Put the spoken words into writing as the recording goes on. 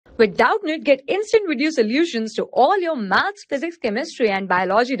With Doubtnut, get instant video solutions to all your maths, physics, chemistry, and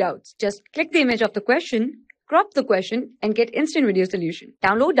biology doubts. Just click the image of the question, crop the question, and get instant video solution.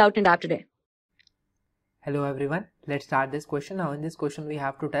 Download Doubtnut app today. Hello everyone, let's start this question. Now in this question we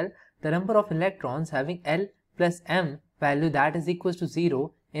have to tell the number of electrons having L plus M value that is equals to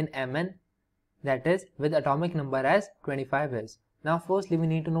 0 in Mn, that is with atomic number as 25 is. Now firstly we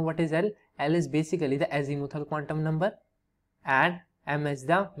need to know what is L. L is basically the azimuthal quantum number and M is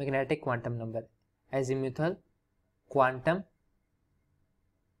the magnetic quantum number. Azimuthal, quantum,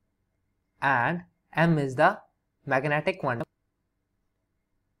 and M is the magnetic quantum.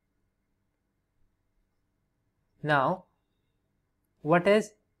 Now, what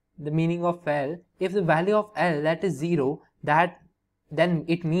is the meaning of L? If the value of L that is 0, then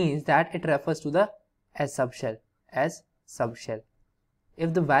it means that it refers to the S subshell. S subshell.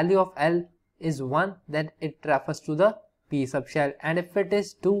 If the value of L is 1, then it refers to the P subshell, and if it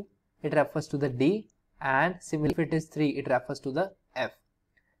is 2, it refers to the D, and similarly if it is 3, it refers to the F.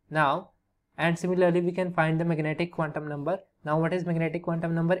 Now, and similarly we can find the magnetic quantum number. Now what is magnetic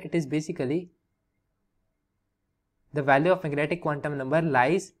quantum number? It is basically the value of magnetic quantum number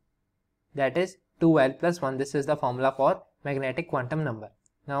lies, that is 2L plus 1. This is the formula for magnetic quantum number.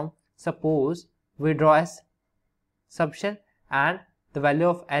 Now suppose we draw S subshell and the value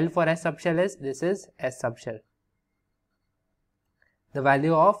of L for S subshell is, this is S subshell. The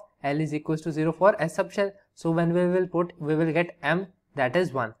value of L is equals to 0 for S subshell. So when we will get M, that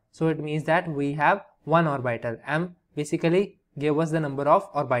is 1. So it means that we have one orbital. M basically gave us the number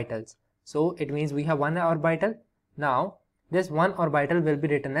of orbitals. So it means we have one orbital. Now this one orbital will be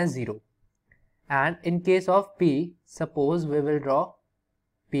written as 0. And in case of P, suppose we will draw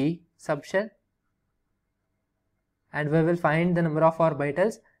P subshell and we will find the number of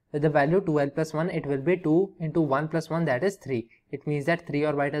orbitals. With the value 2L plus 1, it will be 2 into 1 plus 1, that is 3. It means that 3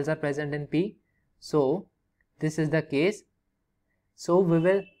 orbitals are present in P. So this is the case. So we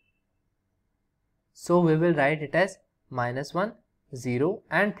will write it as -1, 0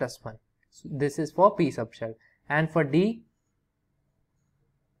 and +1. So this is for P subshell. And for D,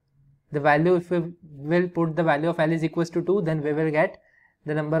 the value, if we will put the value of L is equals to 2, then we will get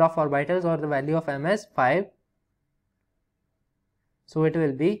the number of orbitals or the value of M as 5. So it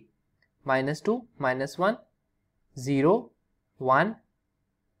will be -2, -1, 0, 1,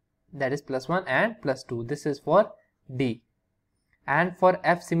 that is +1 and +2. This is for D. And for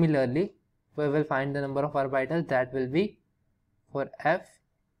F similarly, we will find the number of orbitals. That will be for F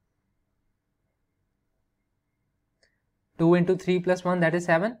 2 into 3 plus 1, that is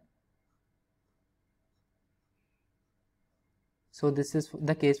 7. So this is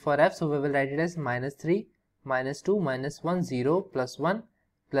the case for F. So we will write it as -3, -2, -1, 0, +1,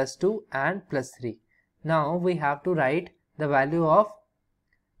 +2 and +3. Now we have to write the value of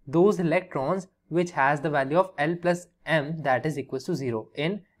those electrons which has the value of L plus M that is equals to 0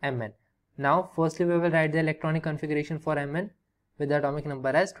 in Mn. Now firstly we will write the electronic configuration for Mn with the atomic number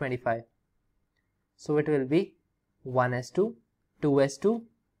as 25. So it will be 1s2, 2s2,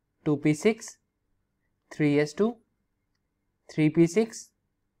 2p6, 3s2, 3p6,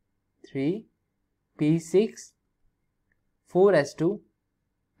 3p6, 4s2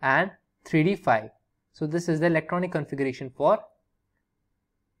 and 3d5. So this is the electronic configuration for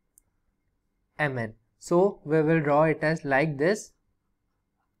Mn. So we will draw it as like this: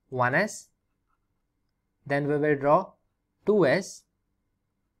 1s, then we will draw 2s,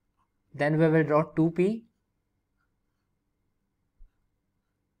 then we will draw 2p,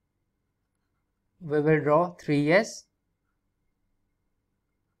 we will draw 3s,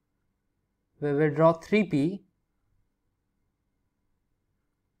 we will draw 3p,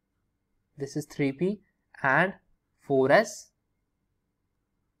 this is 3p, and 4s,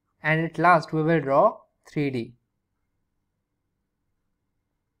 and at last we will draw 3d.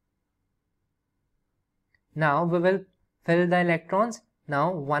 Now we will fill the electrons.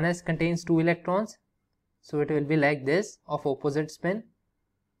 Now 1s contains 2 electrons, so it will be like this, of opposite spin,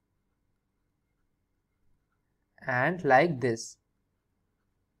 and like this.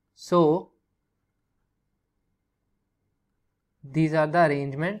 So these are the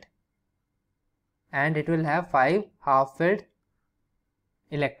arrangement, and it will have 5 half-filled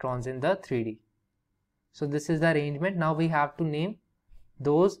electrons in the 3D. So this is the arrangement. Now we have to name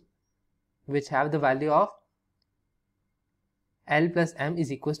those which have the value of L plus M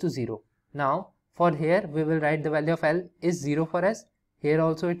is equals to 0. Now for here we will write the value of L is 0 for us. Here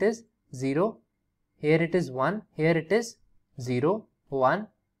also it is 0. Here it is 1. Here it is 0, 1,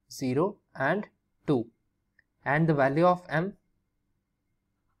 0 and 2. And the value of M,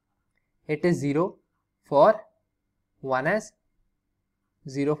 it is 0 for 1s,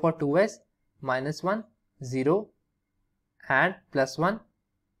 0 for 2s, minus 1, 0 and plus 1,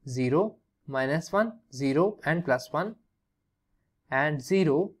 0, minus 1, 0 and plus 1, and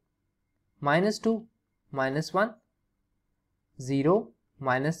 0, minus 2, minus 1, 0,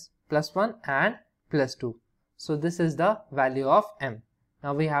 minus plus 1 and plus 2. So this is the value of M.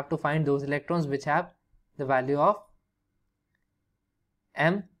 Now we have to find those electrons which have the value of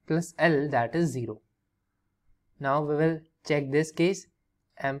M plus L, that is 0. Now we will check this case.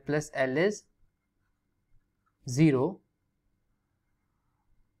 M plus L is 0.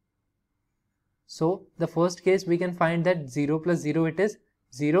 So the first case we can find that 0 plus 0, it is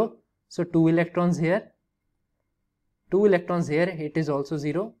 0. So 2 electrons here. 2 electrons here, it is also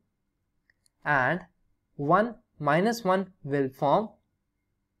 0. And 1 minus 1 will form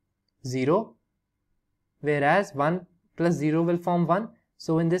 0. Whereas 1 plus 0 will form 1.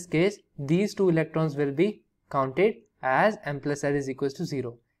 So in this case, these 2 electrons will be counted as M plus L is equals to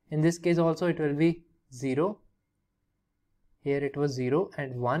 0. In this case also it will be 0. Here it was 0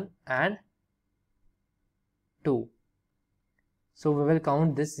 and 1 and 2. So we will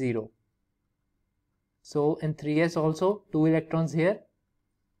count this 0. So in 3s also 2 electrons here,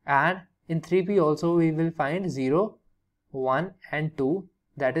 and in 3p also we will find 0, 1 and 2,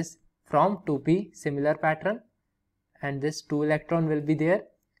 that is from 2p similar pattern, and this 2 electron will be there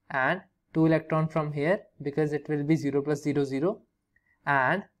and 2 electron from here because it will be 0 plus 0 0,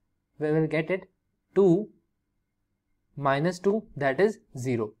 and we will get it 2 minus 2, that is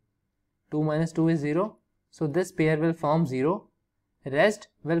 0. 2 minus 2 is 0. So this pair will form 0. Rest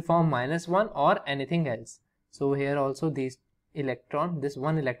will form minus 1 or anything else. So here also this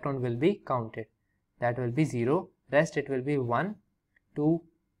one electron will be counted. That will be 0. Rest it will be 1, 2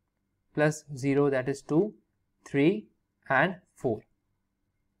 plus 0, that is 2, 3 and 4.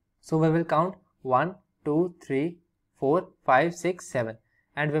 So we will count 1, 2, 3, 4, 5, 6, 7.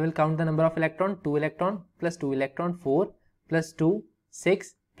 And we will count the number of electron. 2 electron plus 2 electron, 4 plus 2,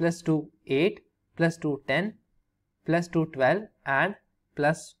 6 plus 2, 8 plus 2, 10 plus 2, 12 and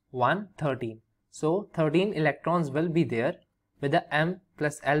plus 1, 13. So 13 electrons will be there with the M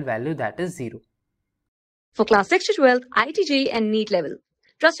plus L value, that is 0. For class 6 to 12, IIT JEE and NEET level.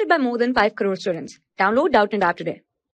 Trusted by more than 5 crore students. Download Doubtnut app today.